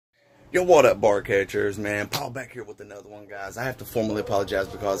Yo, what up, bar catchers, man? Paul back here with another one, guys. I have to formally apologize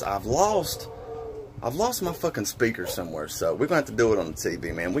because I've lost my fucking speaker somewhere, so we're gonna have to do it on the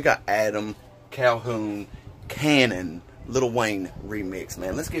TV, man. We got Adam, Calhoun, Cannon, Lil Wayne remix,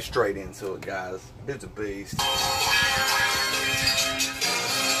 man. Let's get straight into it, guys. Dude's a beast.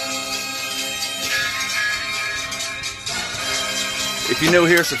 If you're new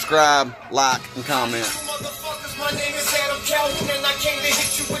here, subscribe, like, and comment. My name is Adam Calhoun, and I came to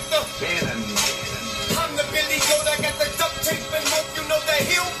hit you with the Cannon. I'm the Billy Goat, I got the duct tape and rope. You know the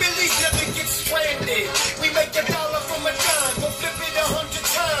hillbillies never get stranded. We make $1 from a dime, we'll flip it 100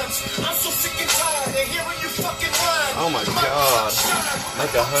 times. I'm so sick and tired of hearing you fucking rhyme. Oh my God!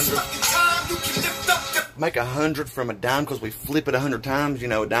 Make 100 from a dime because we flip it 100 times. You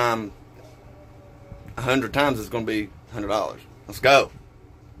know, a dime 100 times is going to be $100. Let's go.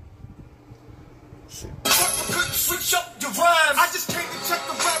 Couldn't switch up your rhymes. I just came to check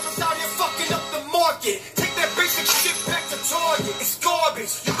the rappers out here fucking up the market. Take that basic shit back to Target. It's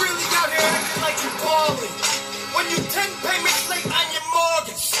garbage. You really out here acting like you're balling. When you 10 payments late on your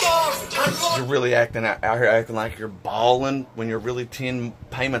mortgage, starving. You're really out here acting like you're balling when you're really 10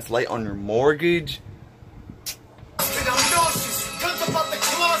 payments late on your mortgage. I'm nauseous. Guns up out the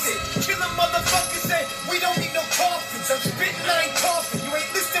closet. Killing motherfuckers say we don't need no coffins. I'm spitting, I ain't coughing. You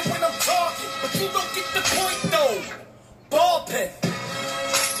ain't listening when I'm talking. But you don't get the point though. Ball pen.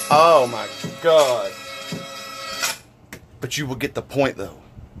 Oh my God. But you will get the point though.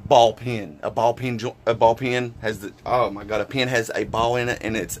 Ball pen. A ball pen has the, oh my God, a pen has a ball in it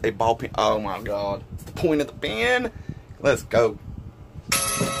and it's a ball pen. Oh my God. It's the point of the pen. Let's go.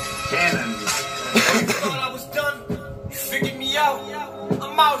 Cannon. Thought I was done. You figured me out.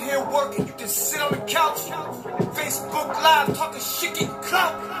 I'm out here working. You can sit on the couch. Facebook Live talking shit, getting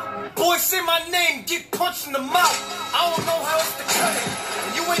clout. Boy, say my name, get punched in the mouth. I don't know how else to cut it.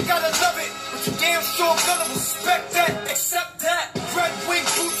 And you ain't gotta love it, but you damn sure gonna respect that. Accept that. Red wing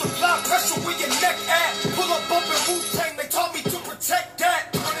boots apply pressure where your neck at. Pull up bumpin' Wu-Tang, they taught me to protect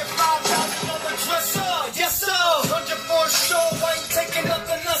that. 25,000 on the dresser, yes sir. 100 for a show, I ain't taking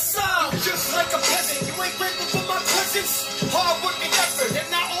nothing less. You just like a peasant, you ain't grateful for my presence. Hard work and effort, and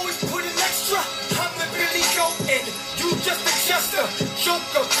I always put in extra. I'm the Billy Goat, and you just a jester.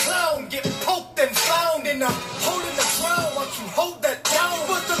 Joker, clown, get poked and found in a hole in the ground. Once you hold that down,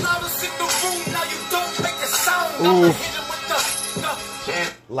 was the loudest in the room. Now you don't make a sound. I'ma hit him with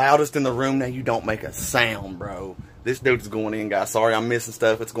the loudest in the room. Now you don't make a sound, bro. This dude's going in, guys. Sorry, I'm missing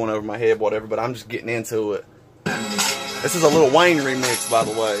stuff. It's going over my head, whatever. But I'm just getting into it. This is a Lil Wayne remix, by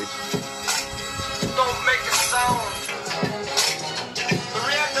the way. Don't make a sound. The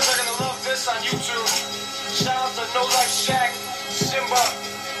reactors are gonna love this on YouTube. Shout out to SHAQ, SIMBA,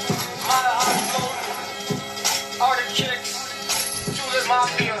 MILEHIGH, Arctic Kicks, Julius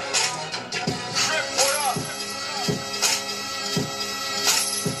Mafia, Trip, what up?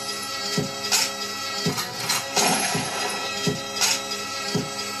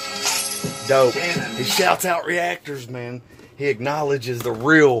 Dope. He shouts out reactors, man. He acknowledges the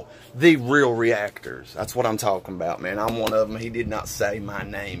real reactors. That's what I'm talking about, man. I'm one of them. He did not say my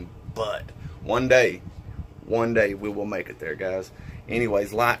name, but one day we will make it there, guys.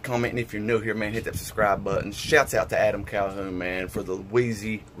 Anyways, like, comment, and if you're new here, man, hit that subscribe button. Shouts out to Adam Calhoun, man, for the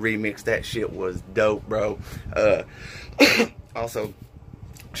Wheezy remix. That shit was dope, bro. Also,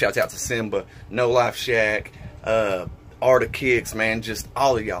 shouts out to Simba, No Life SHAQ, Arctic Kicks, man. Just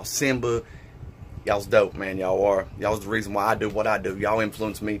all of y'all. Simba, y'all's dope, man. Y'all's the reason why I do what I do. Y'all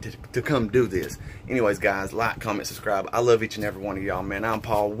influenced me to come do this. Anyways, guys, like, comment, subscribe. I love each and every one of y'all, man. I'm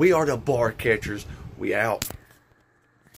Paul. We are the bar catchers. We out.